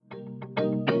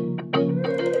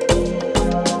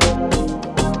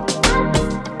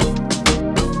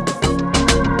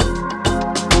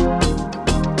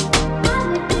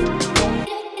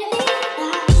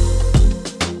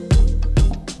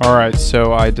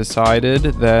So I decided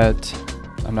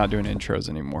that I'm not doing intros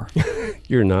anymore.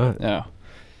 You're not? No.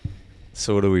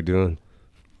 So what are we doing?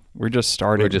 We're just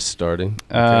starting. We're just starting.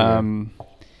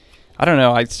 I don't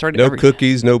know. I started no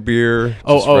cookies, no beer.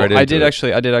 Right I did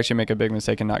actually make a big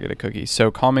mistake and not get a cookie. So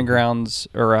Common Grounds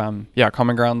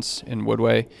Common Grounds in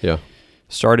Woodway. Yeah.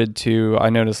 I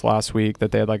noticed last week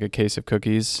that they had like a case of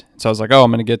cookies. So I was like, "Oh,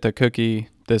 I'm going to get the cookie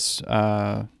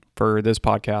for this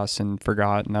podcast," and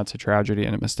forgot, and that's a tragedy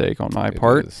and a mistake on my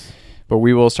part. But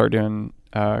we will start doing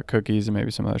cookies and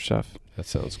maybe some other stuff. That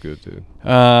sounds good, dude.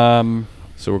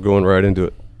 So we're going right into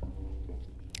it.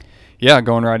 Yeah,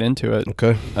 going right into it.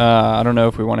 Okay. I don't know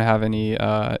if we want to have any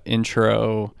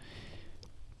intro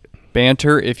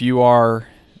banter. If you are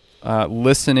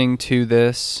listening to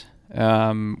this,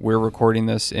 we're recording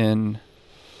this in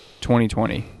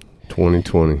 2020.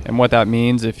 2020. And what that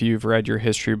means, if you've read your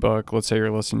history book, let's say you're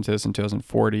listening to this in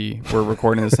 2040, we're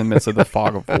recording this in the midst of the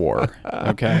fog of war.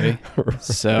 Okay? Right.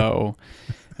 So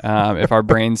if our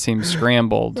brains seem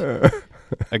scrambled,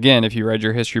 again, if you read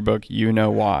your history book, you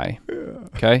know why.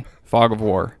 Okay? Fog of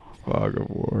war. Fog of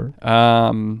war.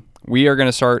 We are going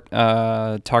to start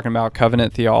talking about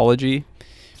covenant theology.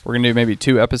 We're going to do maybe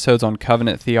 2 episodes on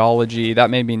covenant theology.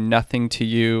 That may mean nothing to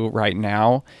you right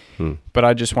now, but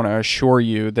I just want to assure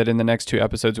you that in the next 2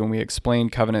 episodes when we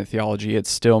explain covenant theology, it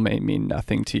still may mean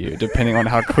nothing to you, depending on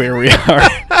how clear we are.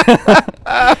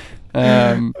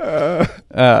 We're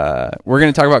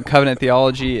going to talk about covenant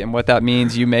theology and what that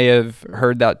means. You may have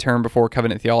heard that term before,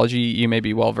 covenant theology. You may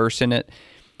be well-versed in it.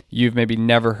 You've maybe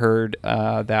never heard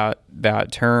that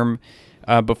term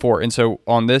before. And so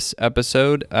on this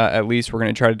episode, at least we're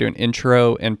going to try to do an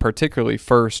intro and particularly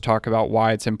first talk about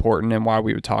why it's important and why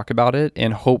we would talk about it.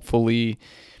 And hopefully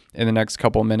in the next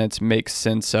couple of minutes make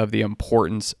sense of the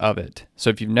importance of it. So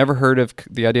if you've never heard of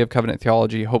the idea of covenant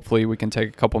theology, hopefully we can take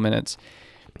a couple minutes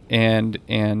and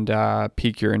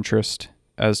pique your interest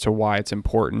as to why it's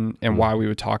important and why we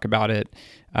would talk about it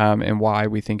and why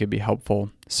we think it'd be helpful.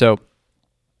 So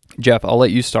Jeff, I'll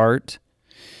let you start.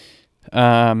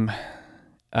 Why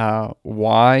are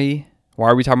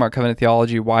we talking about covenant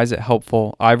theology? Why is it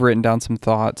helpful? I've written down some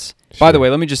thoughts. Sure. By the way,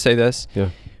 let me just say this.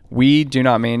 Yeah. We do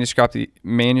not manuscript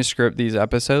these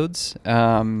episodes.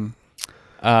 We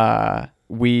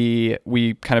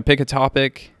kind of pick a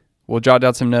topic. We'll jot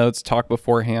down some notes, talk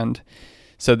beforehand.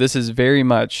 So this is very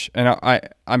much, and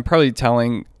I'm probably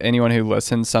telling anyone who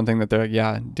listens something that they're like,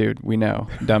 yeah, dude, we know,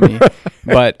 dummy.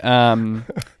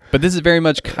 But this is very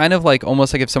much kind of like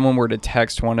almost like if someone were to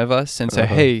text one of us and say,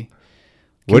 hey,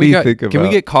 what do you think about? Can we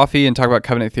get coffee and talk about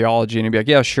covenant theology? And he'd be like,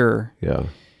 yeah, sure. Yeah.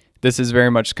 This is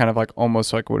very much kind of like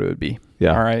almost like what it would be.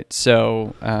 Yeah. All right.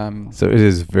 So so it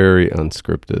is very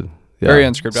unscripted. Yeah. Very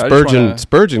unscripted.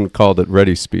 Spurgeon called it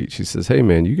ready speech. He says, hey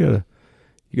man, you gotta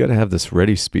have this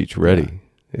ready speech ready. Yeah.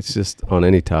 It's just on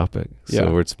any topic.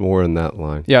 So it's more in that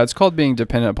line. Yeah, it's called being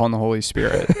dependent upon the Holy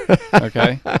Spirit.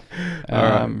 Okay? All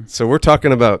right. So we're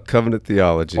talking about covenant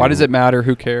theology. Why does it matter?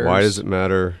 Who cares? Why does it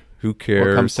matter? Who cares?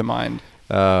 What comes to mind?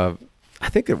 I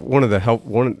think one of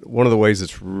the ways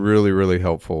it's really, really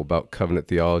helpful about covenant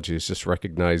theology is just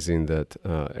recognizing that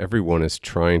everyone is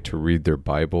trying to read their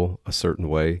Bible a certain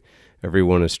way.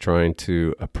 Everyone is trying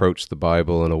to approach the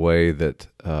Bible in a way that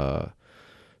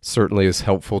certainly is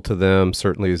helpful to them,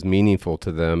 certainly is meaningful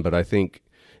to them. But I think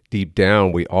deep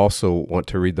down, we also want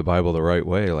to read the Bible the right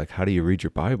way. Like, how do you read your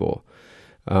Bible?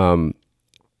 And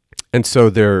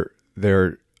so there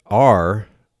are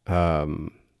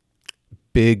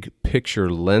big picture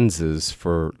lenses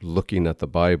for looking at the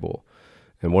Bible.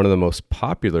 And one of the most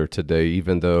popular today,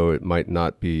 even though it might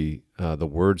not be, the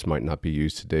words might not be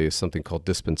used today, is something called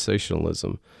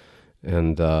dispensationalism.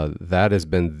 And that has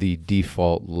been the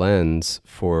default lens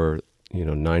for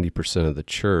 90% of the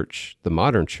church, the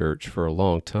modern church, for a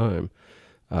long time.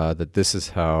 That this is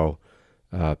how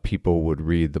people would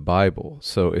read the Bible.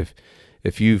 So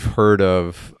if you've heard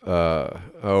of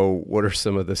what are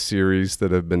some of the series that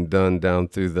have been done down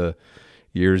through the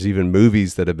years, even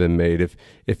movies that have been made,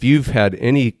 if you've had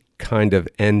any kind of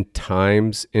end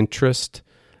times interest,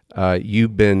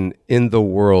 you've been in the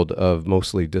world of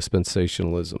mostly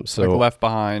dispensationalism. So like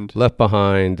Left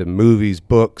Behind, and movies,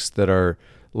 books that are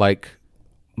like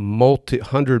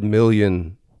multi-hundred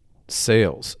million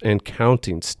sales and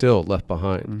counting, still Left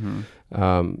Behind. Mm-hmm.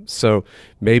 So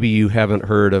maybe you haven't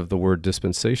heard of the word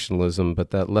dispensationalism,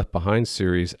 but that Left Behind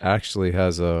series actually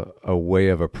has a way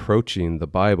of approaching the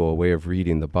Bible, a way of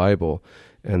reading the Bible,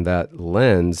 and that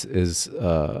lens is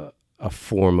a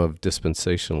form of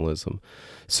dispensationalism.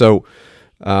 So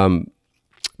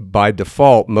by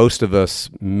default, most of us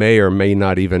may or may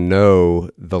not even know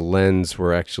the lens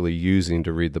we're actually using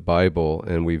to read the Bible,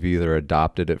 and we've either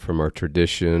adopted it from our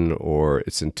tradition, or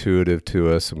it's intuitive to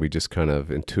us and we just kind of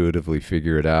intuitively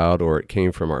figure it out, or it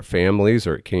came from our families,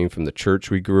 or it came from the church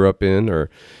we grew up in, or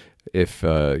if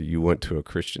you went to a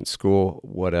Christian school,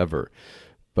 whatever.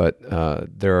 But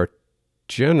there are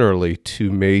generally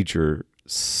two major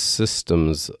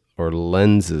systems or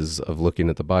lenses of looking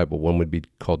at the Bible. One would be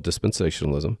called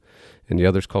dispensationalism, and the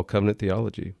other is called covenant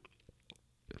theology.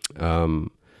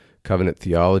 Covenant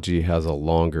theology has a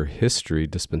longer history.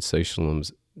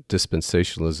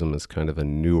 Dispensationalism is kind of a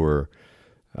newer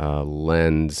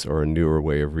lens or a newer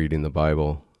way of reading the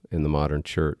Bible in the modern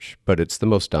church. But it's the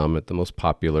most dominant, the most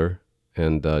popular,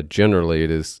 and generally it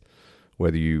is,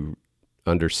 whether you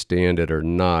understand it or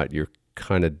not, you're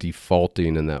kind of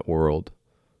defaulting in that world.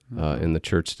 In the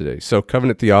church today. So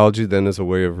covenant theology then is a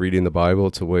way of reading the Bible.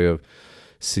 It's a way of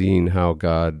seeing how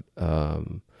God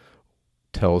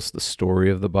tells the story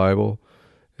of the Bible.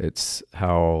 It's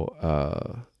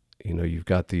how, you've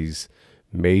got these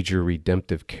major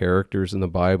redemptive characters in the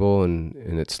Bible, and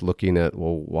it's looking at,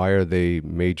 well, why are they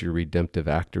major redemptive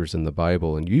actors in the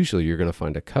Bible? And usually you're going to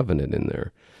find a covenant in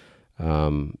there.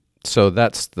 So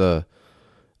that's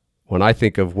when I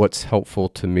think of what's helpful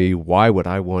to me, why would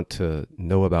I want to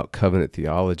know about covenant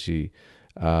theology?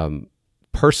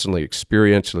 Personally,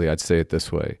 experientially, I'd say it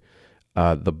this way.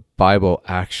 The Bible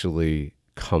actually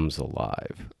comes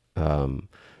alive.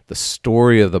 The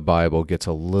story of the Bible gets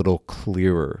a little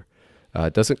clearer.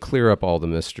 It doesn't clear up all the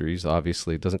mysteries,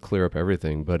 obviously. It doesn't clear up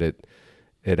everything, but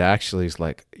it actually is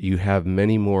like you have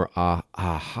many more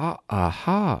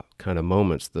aha kind of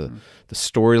moments. The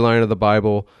storyline of the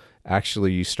Bible,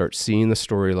 actually, you start seeing the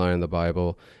storyline of the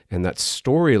Bible, and that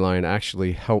storyline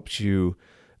actually helps you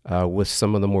with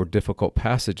some of the more difficult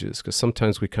passages, because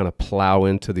sometimes we kind of plow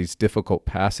into these difficult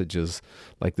passages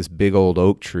like this big old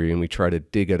oak tree, and we try to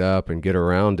dig it up and get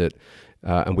around it,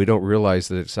 and we don't realize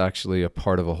that it's actually a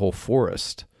part of a whole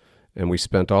forest. And we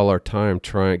spent all our time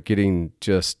getting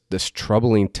just this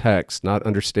troubling text, not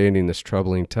understanding this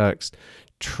troubling text,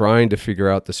 trying to figure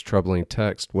out this troubling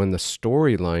text, when the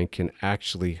storyline can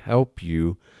actually help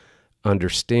you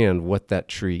understand what that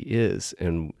tree is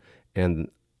and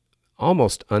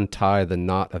almost untie the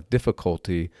knot of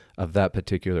difficulty of that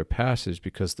particular passage,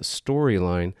 because the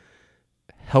storyline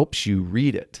helps you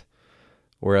read it.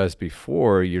 Whereas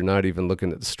before, you're not even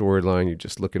looking at the storyline, you're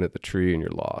just looking at the tree and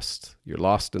you're lost. You're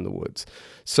lost in the woods.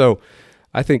 So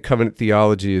I think covenant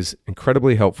theology is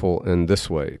incredibly helpful in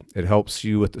this way. It helps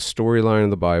you with the storyline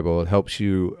of the Bible. It helps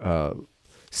you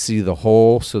see the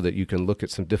whole so that you can look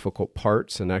at some difficult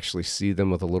parts and actually see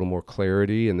them with a little more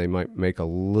clarity, and they might make a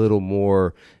little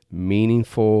more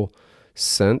meaningful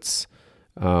sense.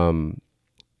 And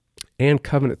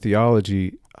covenant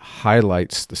theology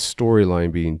highlights the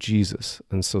storyline being Jesus.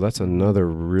 And so that's another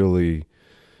really,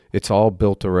 it's all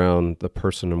built around the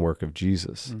person and work of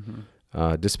Jesus. Mm-hmm.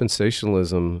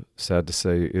 Dispensationalism, sad to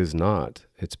say, is not.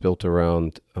 It's built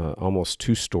around almost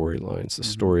two storylines, the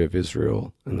story of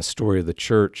Israel and the story of the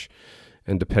church.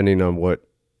 And depending on what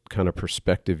kind of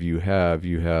perspective you have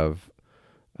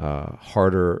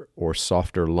harder or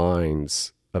softer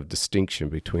lines of distinction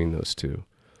between those two.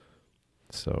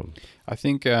 So I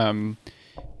think some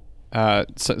of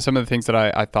the things that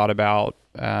I thought about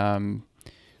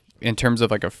in terms of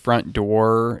like a front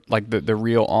door, like the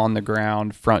real on the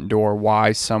ground front door,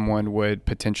 why someone would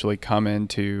potentially come in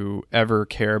to ever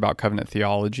care about covenant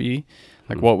theology,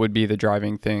 like what would be the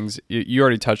driving things? You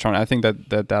already touched on it. I think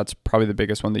that's probably the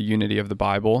biggest one, the unity of the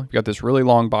Bible. You've got this really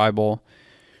long Bible.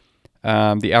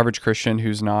 The average Christian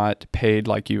who's not paid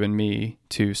like you and me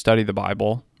to study the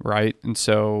Bible, right? And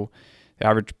so the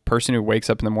average person who wakes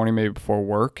up in the morning, maybe before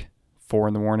work, 4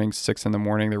 a.m, 6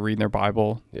 a.m, they're reading their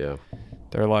Bible. Yeah.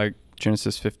 They're like,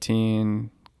 Genesis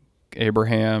 15,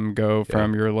 Abraham, go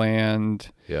from your land.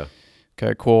 Yeah.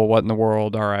 Okay, cool. What in the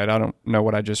world? All right, I don't know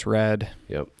what I just read.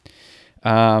 Yep.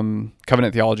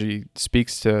 Covenant theology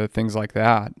speaks to things like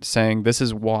that, saying this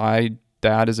is why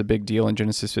that is a big deal in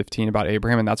Genesis 15 about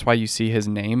Abraham, and that's why you see his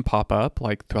name pop up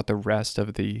like throughout the rest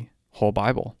of the whole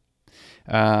Bible.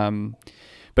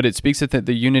 But it speaks to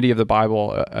the unity of the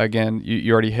Bible. Again,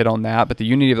 you already hit on that, but the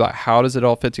unity of that, how does it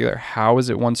all fit together? How is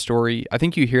it one story? I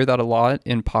think you hear that a lot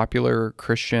in popular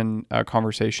Christian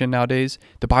conversation nowadays.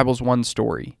 The Bible's one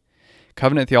story.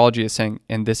 Covenant theology is saying,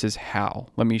 and this is how.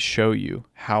 Let me show you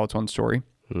how it's one story.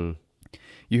 You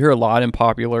hear a lot in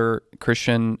popular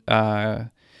Christian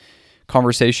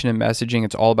conversation and messaging.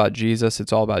 It's all about Jesus.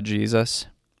 It's all about Jesus.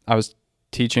 I was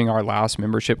teaching our last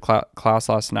membership class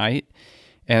last night,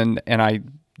 and I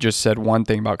just said one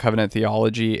thing about covenant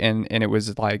theology, and it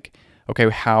was like, okay,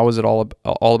 how is it all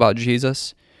about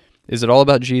Jesus? Is it all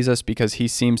about Jesus because he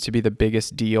seems to be the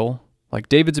biggest deal? Like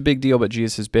David's a big deal, but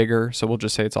Jesus is bigger, so we'll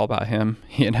just say it's all about him.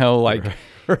 Like,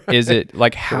 right. Is it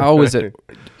like, how is it?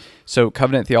 So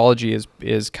covenant theology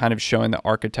is kind of showing the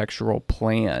architectural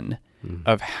plan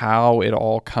of how it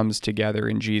all comes together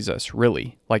in Jesus,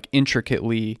 really, like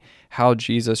intricately how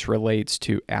Jesus relates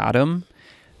to Adam,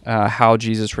 how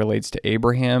Jesus relates to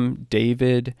Abraham,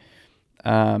 David.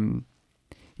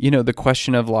 The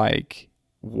question of like,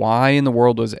 why in the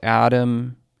world was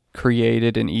Adam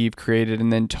created and Eve created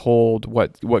and then told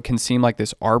what can seem like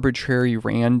this arbitrary,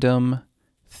 random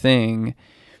thing,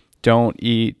 don't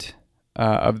eat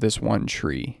of this one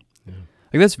tree. Yeah.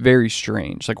 Like, that's very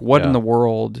strange. Like, what in the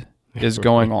world is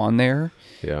going on there?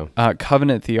 Yeah.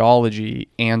 Covenant theology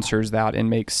answers that and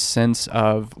makes sense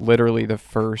of literally the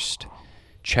first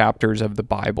chapters of the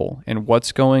Bible and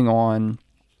what's going on.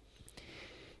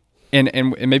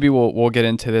 And maybe we'll get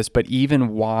into this, but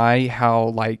even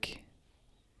how like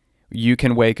you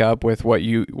can wake up with what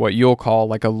you'll call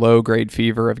like a low grade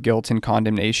fever of guilt and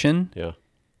condemnation. Yeah.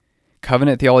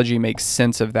 Covenant theology makes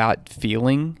sense of that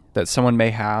feeling that someone may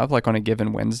have like on a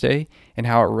given Wednesday and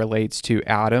how it relates to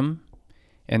Adam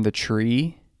and the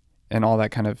tree and all that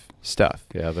kind of stuff.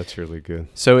 Yeah, that's really good.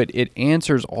 So it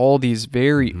answers all these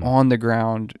very on the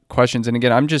ground questions. And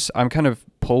again,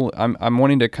 I'm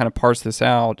wanting to kind of parse this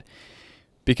out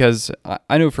because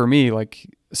I know for me, like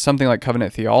something like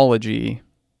covenant theology,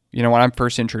 when I'm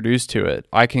first introduced to it,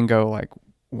 I can go like,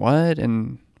 what?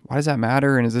 And why does that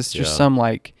matter? And is this just some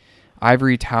like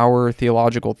ivory tower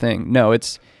theological thing? No,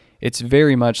 it's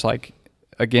very much like,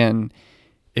 again,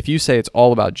 if you say it's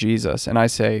all about Jesus and I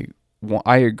say, well,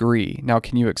 I agree. Now,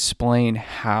 can you explain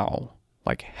how?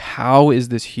 Like, how is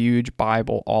this huge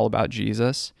Bible all about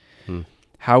Jesus?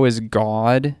 How is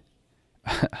God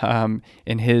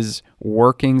in his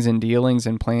workings and dealings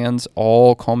and plans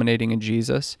all culminating in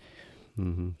Jesus?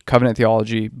 Covenant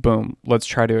theology, boom, let's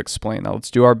try to explain that.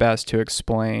 Let's do our best to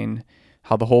explain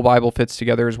how the whole Bible fits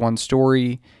together as one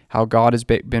story, how God has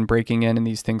been breaking in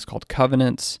these things called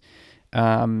covenants,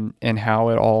 and how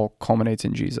it all culminates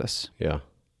in Jesus. Yeah.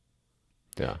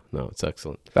 Yeah, no, it's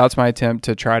excellent. That's my attempt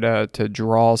to try to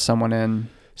draw someone in.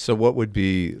 So what would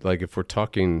be, like, if we're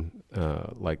talking,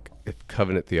 like, if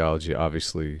covenant theology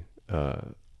obviously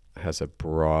has a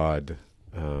broad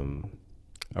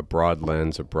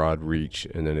lens, a broad reach,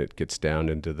 and then it gets down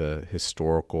into the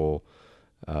historical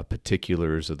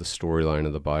particulars of the storyline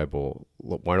of the Bible.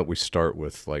 Why don't we start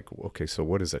with, like, okay, so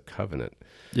what is a covenant?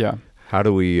 Yeah. How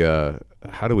do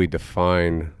we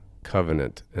define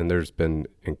covenant? And there's been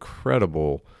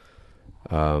incredible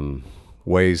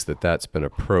ways that's been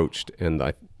approached,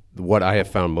 and what I have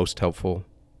found most helpful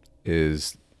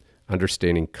is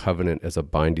understanding covenant as a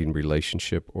binding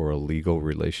relationship or a legal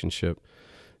relationship.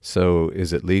 So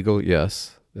is it legal?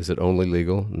 Yes. Is it only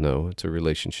legal? No, it's a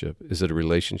relationship. Is it a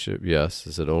relationship? Yes.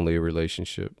 Is it only a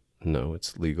relationship? No,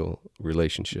 it's legal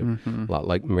relationship. A lot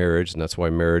like marriage, and that's why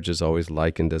marriage is always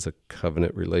likened as a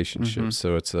covenant relationship.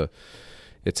 So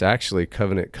it's actually,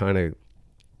 covenant kind of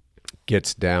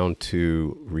gets down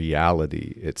to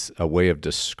reality. It's a way of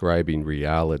describing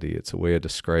reality. It's a way of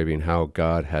describing how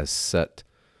God has set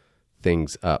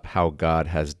things up, how God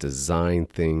has designed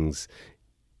things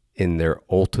in their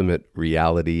ultimate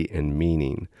reality and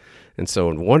meaning. And so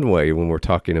in one way, when we're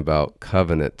talking about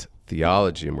covenant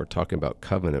theology and we're talking about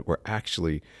covenant, we're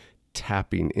actually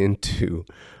tapping into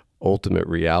ultimate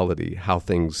reality, how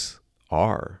things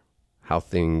are, how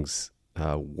things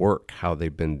work, how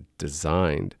they've been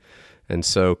designed. And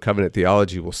so covenant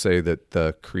theology will say that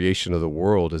the creation of the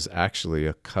world is actually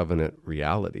a covenant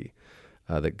reality,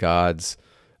 that God's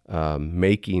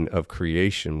making of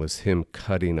creation was him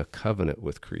cutting a covenant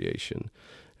with creation.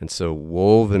 And so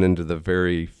woven into the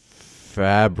very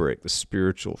fabric, the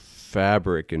spiritual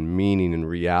fabric and meaning and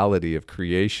reality of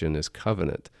creation is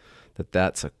covenant,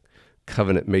 that's a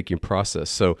covenant making process.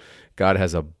 So God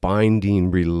has a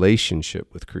binding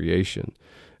relationship with creation.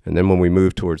 And then when we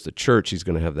move towards the church, he's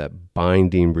going to have that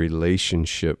binding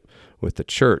relationship with the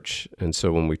church. And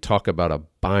so when we talk about a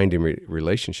binding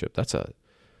relationship, that's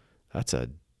a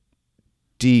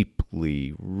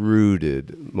deeply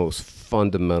rooted, most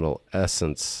fundamental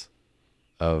essence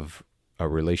of a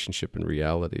relationship in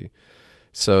reality.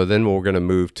 So then we're going to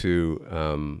move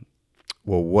to,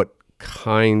 what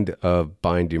kind of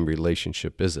binding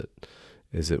relationship is it?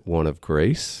 Is it one of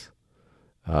grace?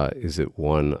 Is it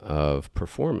one of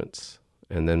performance?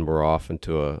 and then we're off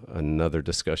into another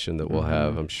discussion that we'll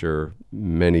have, I'm sure,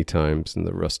 many times in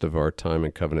the rest of our time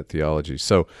in covenant theology.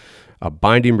 So a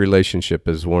binding relationship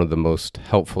is one of the most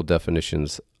helpful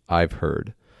definitions I've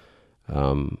heard.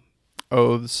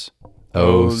 Oaths,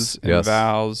 and yes.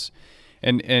 Vows.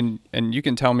 And you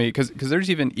can tell me, because there's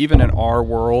even in our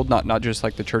world, not just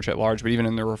like the church at large, but even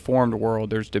in the Reformed world,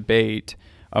 there's debate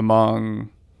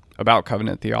about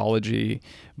covenant theology.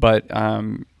 But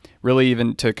really,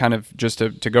 even to kind of just to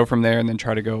go from there and then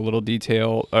try to go a little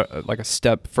detail, like a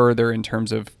step further in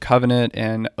terms of covenant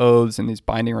and oaths and these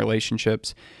binding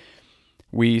relationships,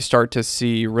 we start to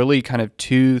see really kind of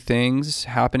two things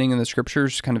happening in the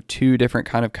scriptures, kind of two different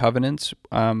kind of covenants.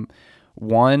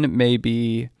 One may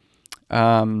be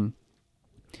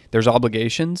there's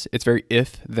obligations. It's very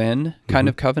if-then kind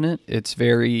of covenant. It's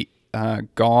very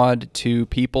God to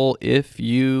people. If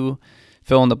you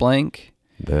fill in the blank,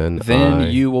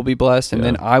 then you will be blessed, and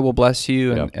then I will bless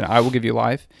you, and I will give you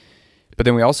life. But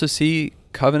then we also see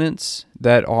covenants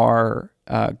that are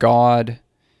God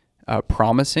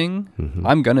promising,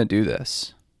 I'm going to do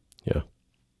this. Yeah.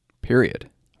 Period.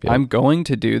 Yeah. I'm going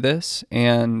to do this,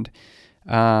 and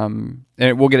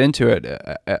we'll get into it.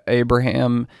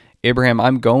 Abraham,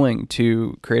 I'm going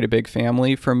to create a big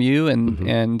family from you,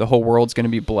 and the whole world's going to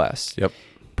be blessed. Yep.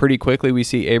 Pretty quickly, we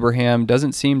see Abraham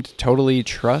doesn't seem to totally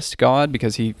trust God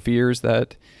because he fears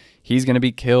that he's going to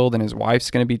be killed and his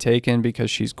wife's going to be taken because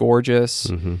she's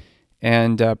gorgeous.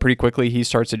 And pretty quickly, he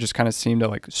starts to just kind of seem to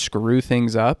like screw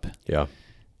things up. Yeah.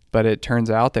 But it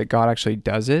turns out that God actually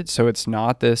does it. So it's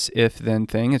not this if-then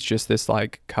thing. It's just this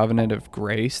like covenant of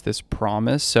grace, this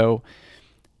promise. So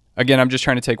again, I'm just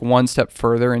trying to take one step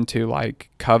further into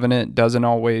like covenant doesn't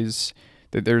always,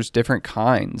 that there's different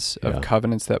kinds of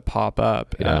covenants that pop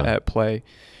up at play.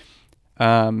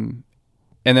 And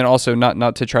then also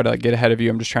not to try to like get ahead of you,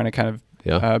 I'm just trying to kind of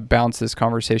bounce this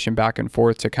conversation back and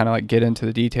forth to kind of like get into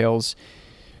the details.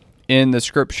 In the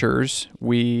scriptures,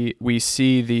 we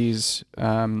see these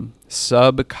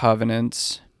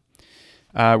sub-covenants.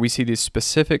 We see these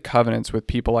specific covenants with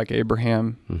people like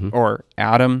Abraham or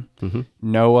Adam,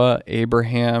 Noah,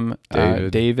 Abraham,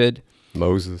 David,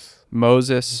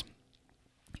 Moses.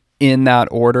 In that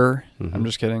order. I'm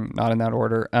just kidding. Not in that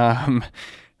order.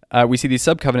 We see these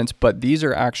sub-covenants, but these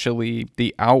are actually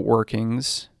the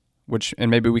outworkings, and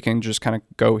maybe we can just kind of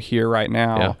go here right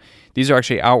now. Yeah. These are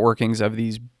actually outworkings of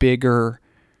these bigger,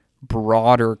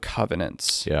 broader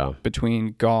covenants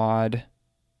between God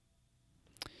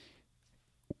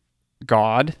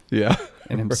and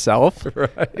himself,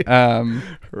 and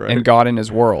God and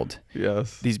his world.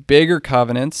 Yes. These bigger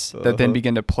covenants that then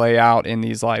begin to play out in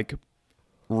these like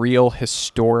real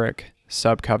historic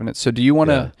sub-covenants. So do you want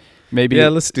to maybe... Yeah,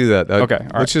 let's do that. Okay.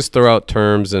 Let's just throw out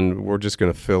terms and we're just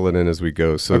going to fill it in as we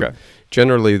go. So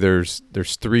generally there's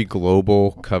three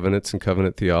global covenants in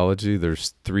covenant theology.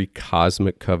 There's three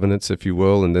cosmic covenants, if you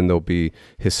will, and then there'll be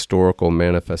historical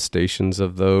manifestations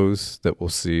of those that we'll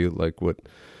see, like what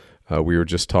we were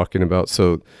just talking about.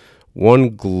 So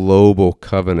one global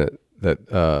covenant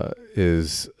that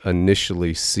is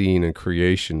initially seen in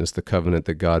creation is the covenant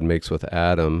that God makes with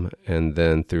Adam, and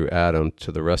then through Adam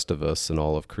to the rest of us and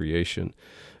all of creation.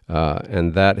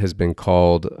 And that has been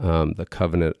called the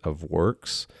covenant of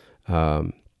works.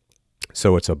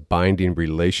 So it's a binding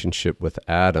relationship with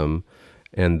Adam,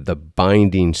 and the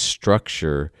binding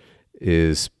structure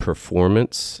is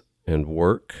performance and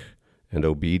work and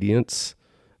obedience.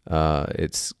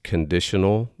 It's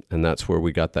conditional, and that's where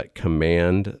we got that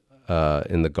command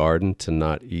in the garden to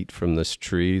not eat from this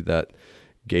tree that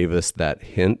gave us that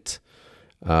hint.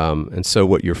 And so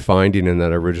what you're finding in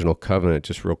that original covenant,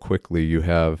 just real quickly, you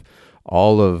have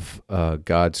all of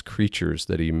God's creatures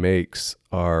that he makes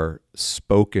are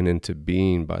spoken into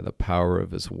being by the power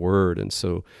of his word. And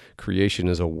so creation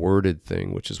is a worded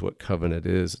thing, which is what covenant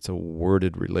is. It's a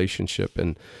worded relationship.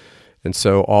 And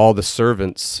so all the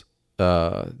servants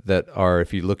that are,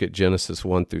 if you look at Genesis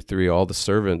 1-3, all the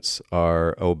servants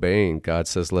are obeying. God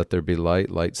says, let there be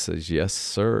light. Light says, yes,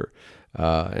 sir.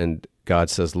 And God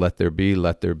says, let there be,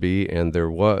 and there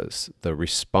was. The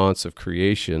response of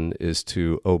creation is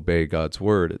to obey God's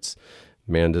word. It's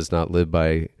man does not live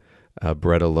by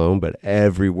bread alone, but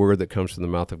every word that comes from the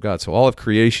mouth of God. So all of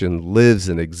creation lives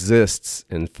and exists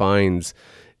and finds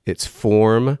its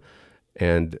form,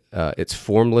 and its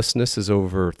formlessness is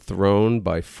overthrown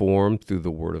by form through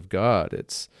the word of God.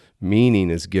 Its meaning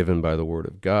is given by the word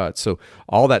of God. So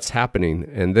all that's happening.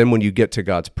 And then when you get to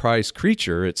God's prized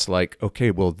creature, it's like, okay,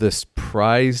 well, this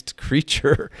prized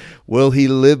creature, will he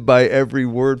live by every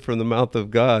word from the mouth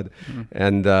of God?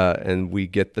 Mm-hmm. And we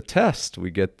get the test. We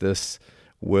get this,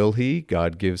 Will he?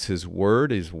 God gives his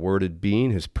word, his worded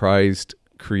being, his prized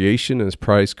creation, his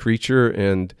prized creature,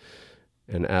 and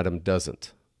Adam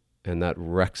doesn't. And that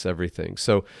wrecks everything.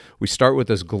 So we start with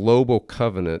this global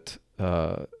covenant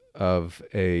of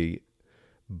a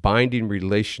binding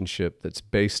relationship that's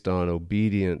based on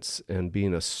obedience and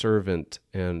being a servant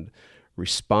and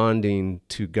responding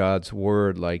to God's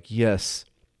word like, yes,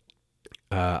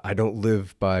 I don't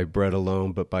live by bread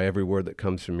alone, but by every word that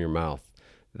comes from your mouth.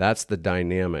 That's the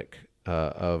dynamic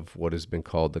of what has been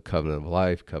called the covenant of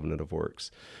life, covenant of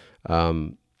works.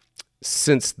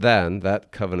 Since then,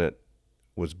 that covenant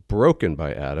was broken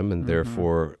by Adam, and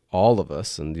therefore all of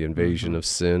us, and the invasion of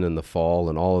sin and the fall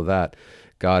and all of that,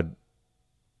 God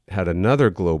had another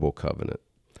global covenant.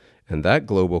 And that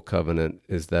global covenant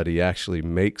is that he actually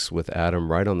makes with Adam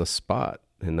right on the spot.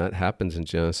 And that happens in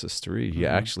Genesis 3. He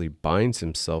actually binds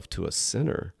himself to a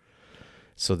sinner.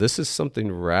 So this is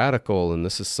something radical, and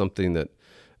this is something that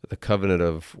the covenant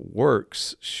of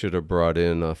works should have brought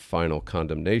in a final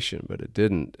condemnation, but it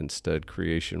didn't. Instead,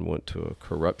 creation went to a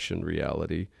corruption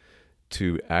reality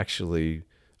to actually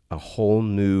a whole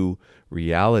new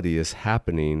reality is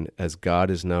happening as God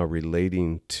is now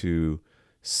relating to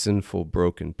sinful,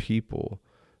 broken people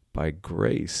by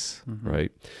grace,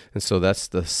 right? And so that's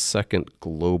the second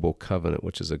global covenant,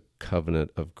 which is a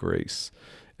covenant of grace.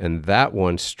 And that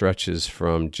one stretches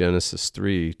from Genesis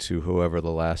 3 to whoever the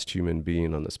last human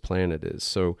being on this planet is.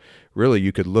 So really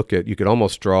you could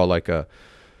almost draw like a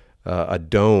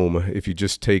dome. If you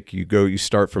just you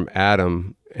start from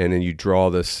Adam and then you draw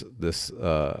this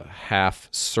half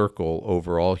circle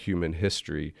over all human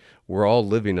history. We're all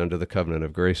living under the covenant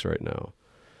of grace right now.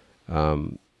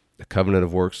 The covenant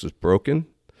of works was broken.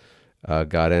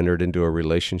 God entered into a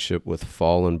relationship with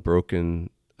fallen, broken,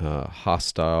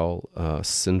 hostile,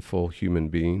 sinful human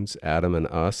beings, Adam and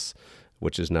us,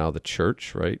 which is now the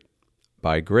church, right?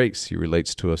 By grace, he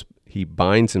relates to us. He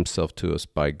binds himself to us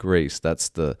by grace.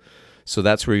 So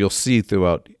that's where you'll see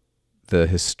throughout the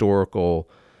historical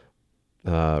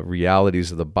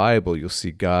realities of the Bible, you'll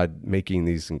see God making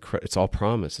these it's all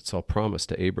promise. It's all promise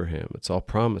to Abraham. It's all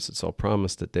promise. It's all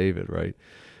promise to David, right?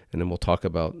 And then we'll talk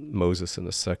about Moses in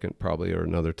a second, probably, or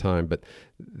another time. But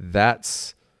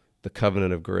that's the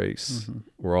covenant of grace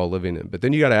we're all living in. But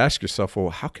then you got to ask yourself,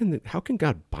 well, how can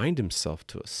God bind himself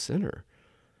to a sinner?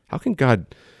 How can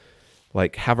God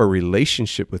have a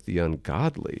relationship with the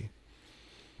ungodly?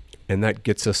 And that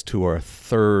gets us to our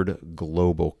third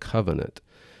global covenant.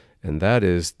 And that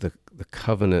is the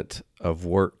covenant of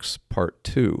works, part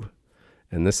 2.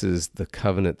 And this is the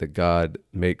covenant that God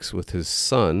makes with his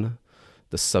Son,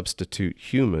 the substitute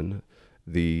human,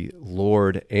 the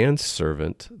Lord and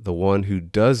servant, the one who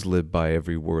does live by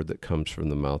every word that comes from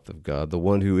the mouth of God, the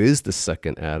one who is the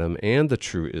second Adam and the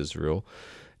true Israel.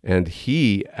 And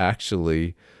he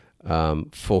actually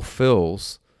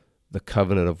fulfills the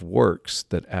covenant of works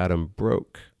that Adam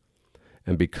broke.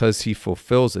 And because he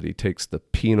fulfills it, he takes the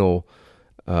penal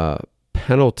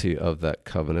penalty of that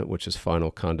covenant, which is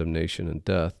final condemnation and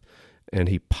death, and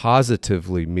he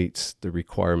positively meets the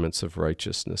requirements of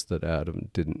righteousness that Adam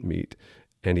didn't meet.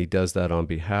 And he does that on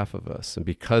behalf of us. And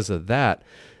because of that,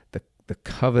 the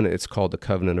covenant, it's called the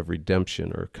covenant of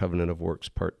redemption or covenant of works,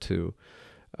 part 2,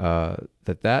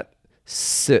 that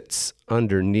sits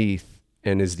underneath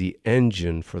and is the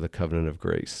engine for the covenant of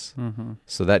grace.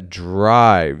 So that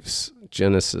drives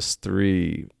Genesis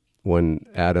 3 when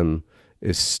Adam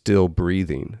is still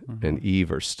breathing and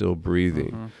Eve are still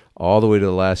breathing, all the way to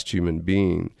the last human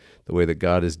being. The way that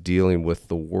God is dealing with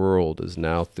the world is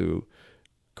now through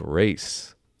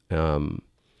grace.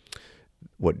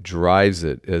 What drives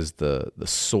it is the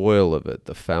soil of it,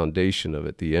 the foundation of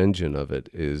it, the engine of it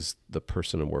is the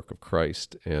person and work of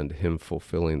Christ and him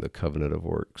fulfilling the covenant of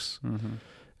works.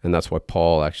 And that's why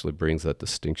Paul actually brings that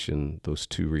distinction, those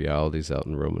two realities out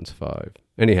in Romans 5.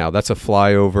 Anyhow, that's a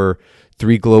flyover,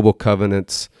 3 global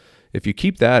covenants. If you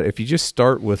keep that, if you just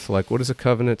start with what is a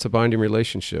covenant? It's a binding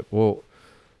relationship. Well,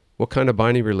 what kind of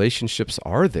binding relationships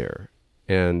are there?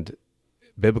 And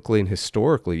biblically and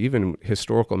historically, even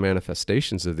historical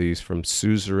manifestations of these from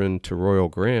suzerain to royal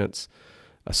grants,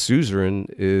 a suzerain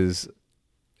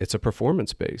it's a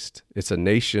performance-based. It's a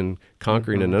nation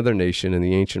conquering another nation in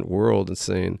the ancient world and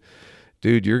saying,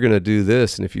 dude, you're going to do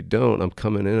this, and if you don't, I'm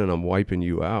coming in and I'm wiping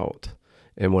you out.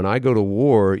 And when I go to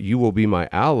war, you will be my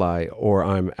ally, or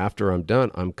after I'm done,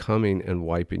 I'm coming and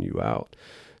wiping you out.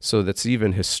 So that's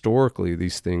even historically,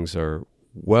 these things are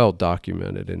well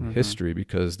documented in history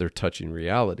because they're touching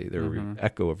reality. They're an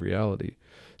echo of reality.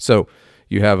 So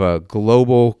you have a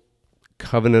global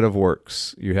covenant of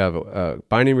works. You have a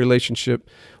binding relationship.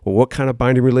 Well, what kind of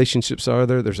binding relationships are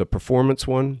there? There's a performance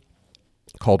one.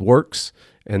 called works,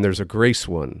 and there's a grace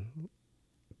one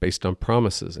based on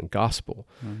promises and gospel.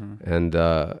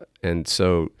 And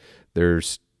so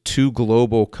there's two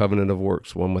global covenant of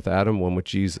works, one with Adam, one with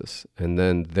Jesus. And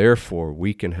then therefore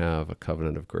we can have a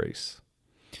covenant of grace.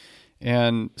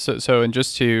 And and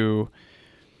just to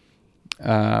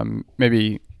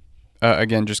maybe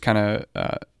again, just kind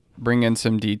of bring in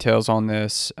some details on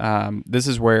this. This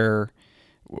is where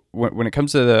when it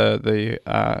comes to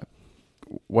the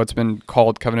what's been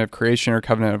called covenant of creation or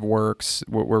covenant of works,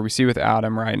 where we see with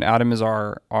Adam, right? And Adam is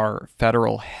our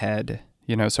federal head,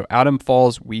 so Adam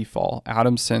falls, we fall.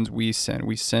 Adam sins, we sin.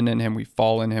 We sin in him, we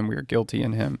fall in him, we are guilty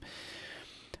in him.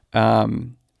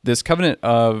 This covenant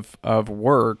of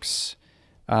works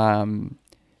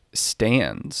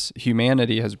stands.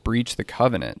 Humanity has breached the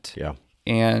covenant. Yeah.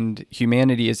 And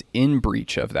humanity is in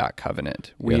breach of that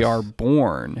covenant. We Yes. are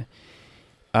born,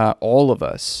 all of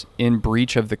us, in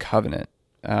breach of the covenant.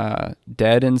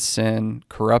 Dead in sin,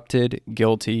 corrupted,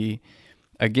 guilty.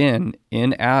 Again,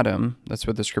 in Adam, that's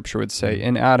what the scripture would say.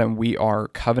 In Adam, we are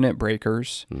covenant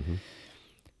breakers.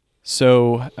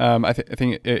 So I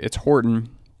think it's Horton.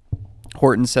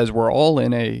 Horton says we're all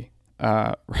in a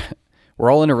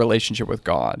relationship with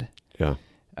God. Yeah.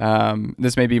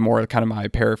 This may be more kind of my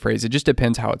paraphrase. It just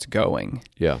depends how it's going.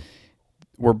 Yeah.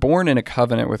 We're born in a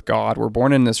covenant with God. We're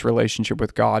born in this relationship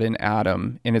with God in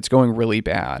Adam, and it's going really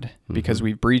bad because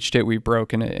we've breached it, we've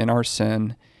broken it in our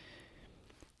sin.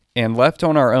 And left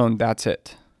on our own, that's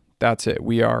it. That's it.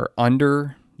 We are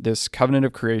under this covenant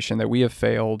of creation that we have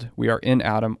failed. We are in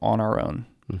Adam on our own.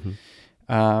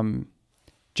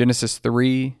 Genesis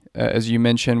 3, as you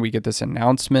mentioned, we get this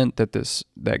announcement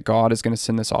that God is going to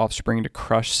send this offspring to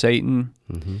crush Satan.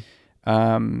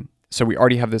 So we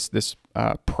already have this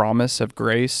promise of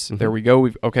grace. There we go.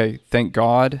 Thank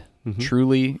God.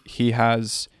 Truly, He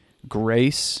has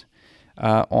grace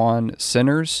on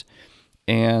sinners,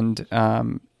 and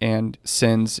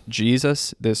sends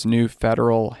Jesus, this new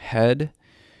federal head,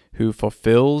 who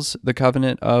fulfills the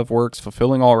covenant of works,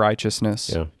 fulfilling all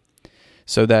righteousness. Yeah.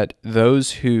 So that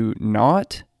those who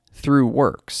not through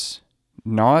works,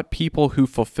 not people who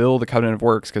fulfill the covenant of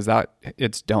works, because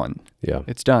it's done. Yeah.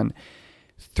 It's done.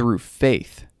 Through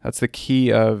faith. That's the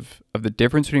key of the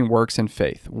difference between works and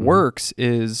faith. Works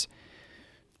is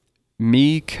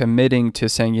me committing to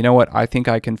saying, you know what, I think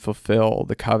I can fulfill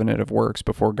the covenant of works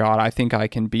before God. I think I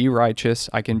can be righteous.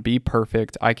 I can be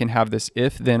perfect. I can have this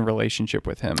if-then relationship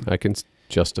with Him. I can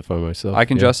justify myself. I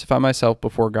can justify myself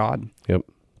before God. Yep.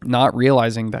 Not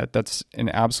realizing that that's an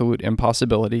absolute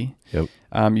impossibility. Yep.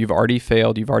 You've already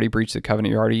failed. You've already breached the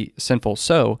covenant. You're already sinful.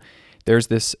 So there's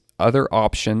this other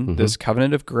option, this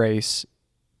covenant of grace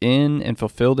in and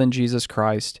fulfilled in Jesus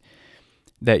Christ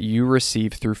that you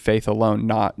receive through faith alone,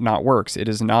 not works. It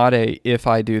is not a, if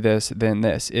I do this, then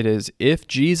this. It is, if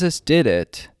Jesus did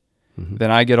it,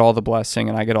 then I get all the blessing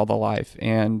and I get all the life.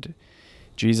 And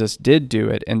Jesus did do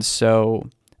it. And so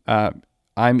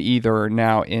I'm either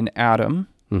now in Adam,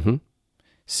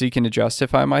 seeking to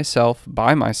justify myself,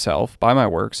 by my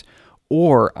works,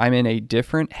 or I'm in a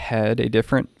different head, a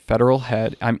different federal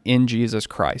head. I'm in Jesus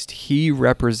Christ. He's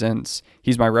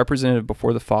my representative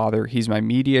before the Father. He's my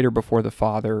mediator before the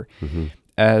Father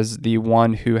as the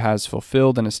one who has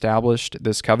fulfilled and established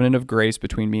this covenant of grace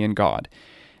between me and God.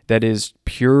 That is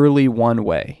purely one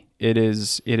way. It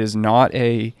is not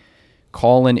a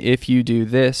Colin, if you do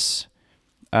this,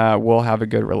 we'll have a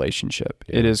good relationship.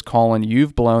 Yeah. It is Colin,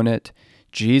 you've blown it.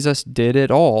 Jesus did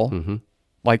it all.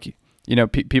 Like,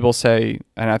 people say,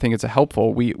 and I think it's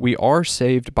helpful, we are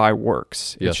saved by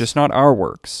works. Yes. It's just not our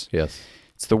works. Yes.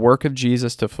 It's the work of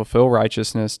Jesus to fulfill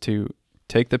righteousness, to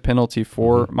take the penalty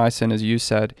for my sin, as you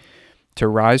said, to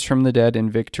rise from the dead in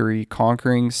victory,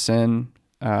 conquering sin,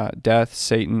 death,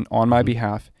 Satan on my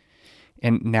behalf.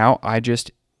 And now I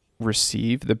just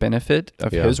receive the benefit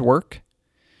of His work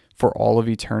for all of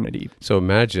eternity. So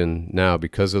imagine now,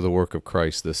 because of the work of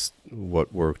Christ,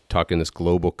 what we're talking, this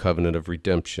global covenant of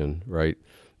redemption, right?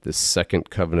 This second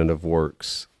covenant of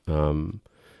works,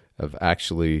 of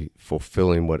actually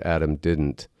fulfilling what Adam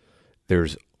didn't.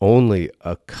 There's only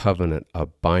a covenant, a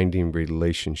binding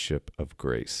relationship of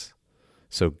grace.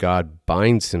 So God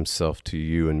binds Himself to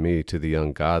you and me, to the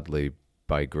ungodly,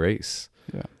 by grace.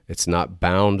 Yeah. It's not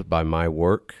bound by my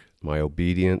work, my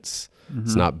obedience.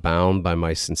 It's not bound by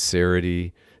my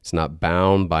sincerity. It's not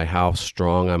bound by how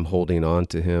strong I'm holding on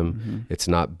to Him. It's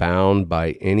not bound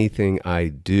by anything I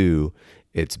do.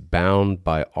 It's bound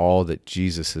by all that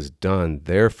Jesus has done.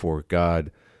 Therefore,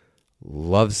 God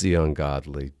loves the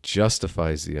ungodly,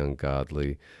 justifies the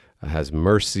ungodly, has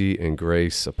mercy and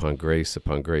grace upon grace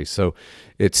upon grace. So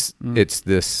it's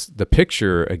the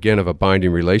picture again of a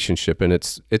binding relationship, and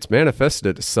it's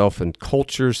manifested itself in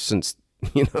cultures since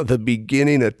the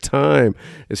beginning of time.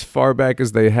 As far back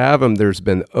as they have them, there's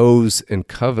been oaths and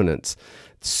covenants,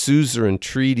 suzerain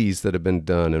treaties that have been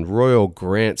done, and royal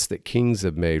grants that kings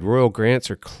have made. Royal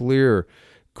grants are clear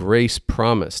grace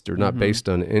promised. They're not based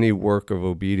on any work of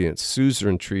obedience.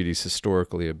 Suzerain treaties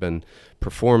historically have been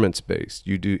performance-based.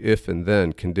 You do if and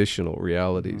then, conditional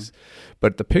realities.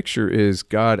 But the picture is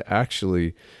God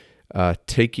actually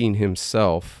taking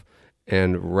himself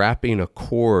and wrapping a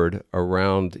cord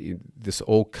around this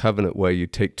old covenant way. You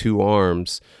take two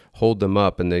arms, hold them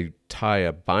up, and they tie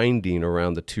a binding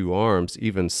around the two arms,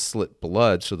 even slit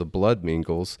blood so the blood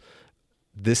mingles.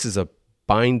 This is a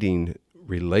binding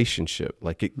relationship,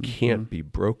 like it can't be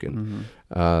broken.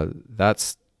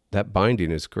 That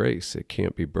binding is grace. It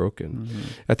can't be broken.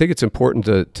 I think it's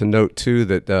important to note too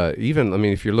that even,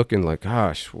 if you're looking like,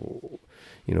 gosh,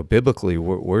 biblically,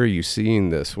 where are you seeing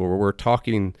this? Well, we're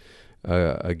talking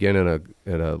again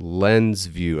in a lens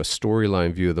view, a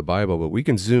storyline view of the Bible, but we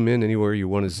can zoom in anywhere you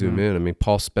want to zoom in.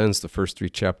 Paul spends the first 3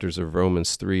 chapters of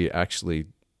Romans 3 actually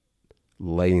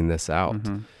laying this out.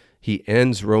 He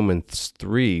ends Romans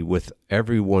 3 with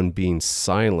everyone being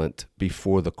silent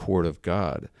before the court of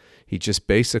God. He just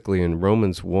basically in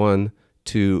Romans 1,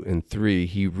 2, and 3,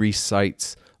 he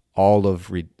recites all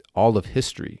of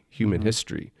history, human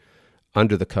history,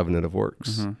 under the covenant of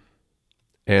works.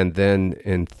 And then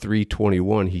in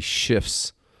 3:21, he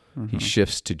shifts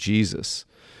to Jesus.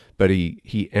 But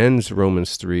he ends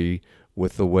Romans 3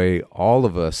 with the way all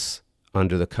of us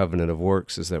under the covenant of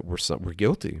works is that we're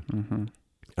guilty.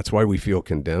 That's why we feel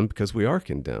condemned, because we are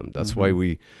condemned. That's why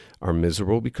we are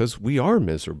miserable, because we are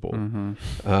miserable.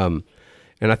 And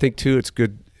I think too,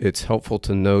 it's helpful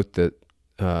to note that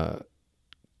the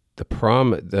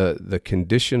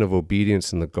condition of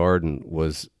obedience in the garden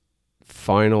was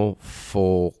final,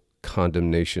 full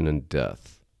condemnation and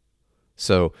death.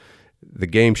 So the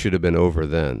game should have been over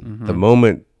then. The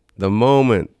moment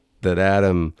that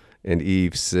Adam and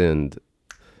Eve sinned,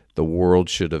 the world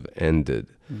should have ended.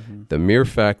 The mere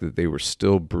fact that they were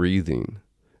still breathing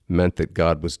meant that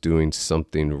God was doing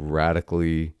something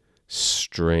radically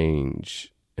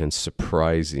strange and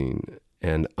surprising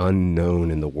and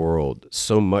unknown in the world,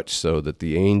 so much so that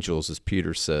the angels, as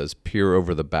Peter says, peer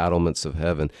over the battlements of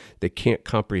heaven. They can't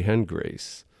comprehend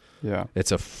grace. Yeah.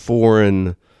 It's a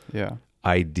foreign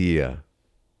idea.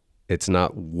 It's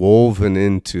not woven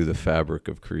into the fabric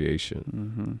of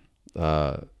creation.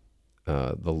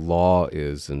 The law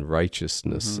is, and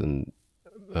righteousness and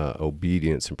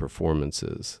obedience and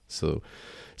performances. So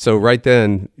right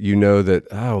then, that,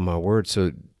 oh my word.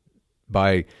 So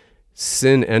by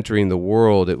sin entering the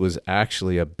world, it was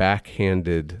actually a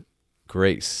backhanded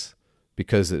grace,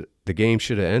 because the game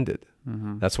should have ended.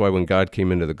 That's why when God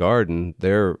came into the garden,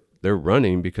 they're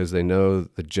running because they know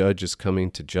the judge is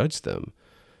coming to judge them.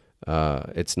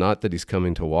 It's not that he's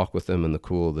coming to walk with them in the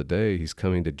cool of the day. He's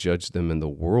coming to judge them in the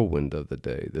whirlwind of the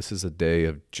day. This is a day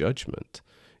of judgment.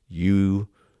 You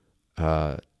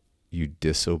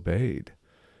disobeyed.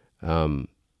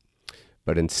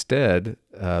 But instead,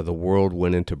 the world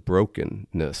went into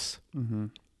brokenness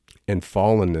and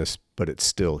fallenness, but it's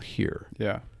still here.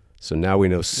 Yeah. So now we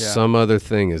know some other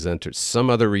thing has entered. Some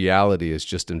other reality has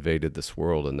just invaded this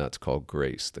world, and that's called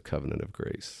grace, the covenant of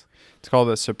grace. It's called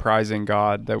a surprising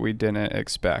God that we didn't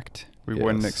expect. We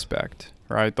wouldn't expect,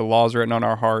 right? The law's written on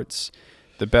our hearts.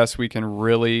 The best we can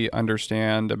really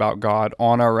understand about God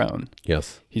on our own.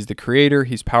 Yes. He's the creator.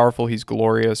 He's powerful. He's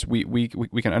glorious. We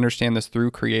can understand this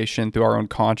through creation, through our own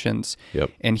conscience.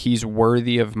 Yep. And he's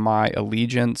worthy of my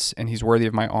allegiance, and he's worthy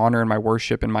of my honor and my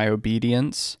worship and my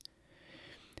obedience.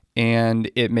 And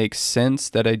it makes sense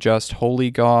that a just, holy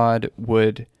God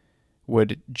would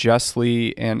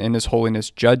justly and in his holiness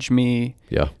judge me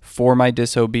for my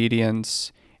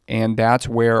disobedience. And that's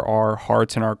where our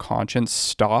hearts and our conscience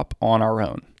stop on our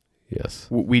own. Yes.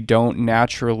 We don't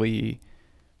naturally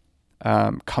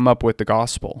come up with the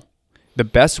gospel. The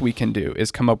best we can do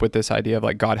is come up with this idea of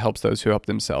like, God helps those who help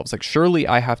themselves. Like, surely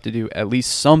I have to do at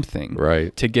least something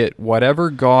to get whatever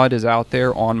God is out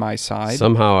there on my side.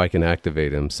 Somehow I can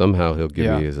activate him. Somehow he'll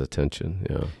give me his attention.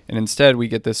 Yeah. And instead we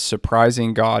get this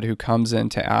surprising God who comes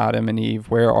into Adam and Eve.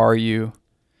 Where are you?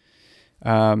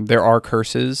 There are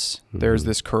curses. There's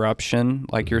this corruption,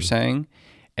 like you're saying.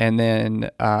 And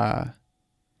then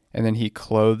he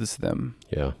clothes them.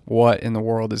 Yeah. What in the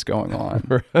world is going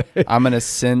on? Right. I'm going to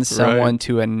send someone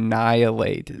to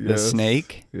annihilate the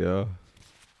snake. Yeah.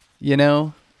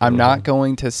 I'm not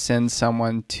going to send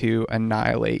someone to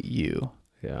annihilate you.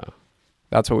 Yeah.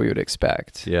 That's what we would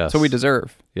expect. Yes. That's what we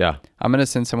deserve. Yeah. I'm going to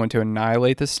send someone to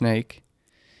annihilate the snake,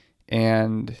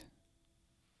 and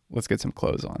let's get some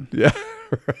clothes on. Yeah.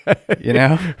 Right. You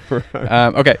know?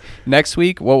 Right. Okay. Next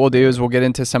week, what we'll do is we'll get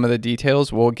into some of the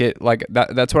details. We'll get like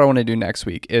that. That's what I want to do next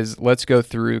week is let's go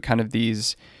through kind of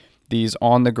these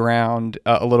on the ground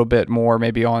a little bit more,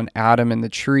 maybe on Adam and the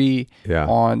tree, Yeah.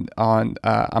 on I'm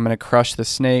going to crush the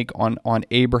snake, on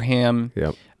Abraham,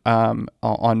 Yep.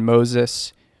 on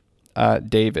Moses,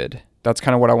 David. That's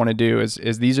kind of what I want to do is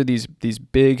these are these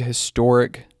big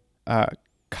historic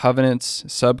covenants,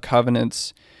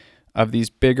 sub-covenants of these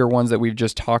bigger ones that we've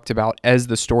just talked about as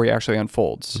the story actually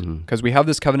unfolds. Because we have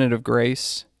this covenant of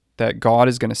grace that God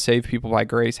is going to save people by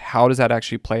grace. How does that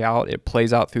actually play out? It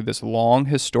plays out through this long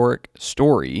historic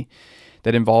story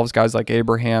that involves guys like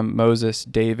Abraham, Moses,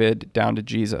 David, down to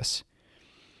Jesus,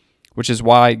 which is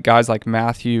why guys like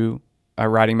Matthew,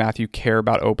 writing Matthew, care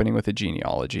about opening with a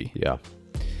genealogy. Yeah.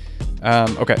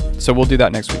 Okay, so we'll do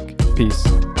that next week. Peace.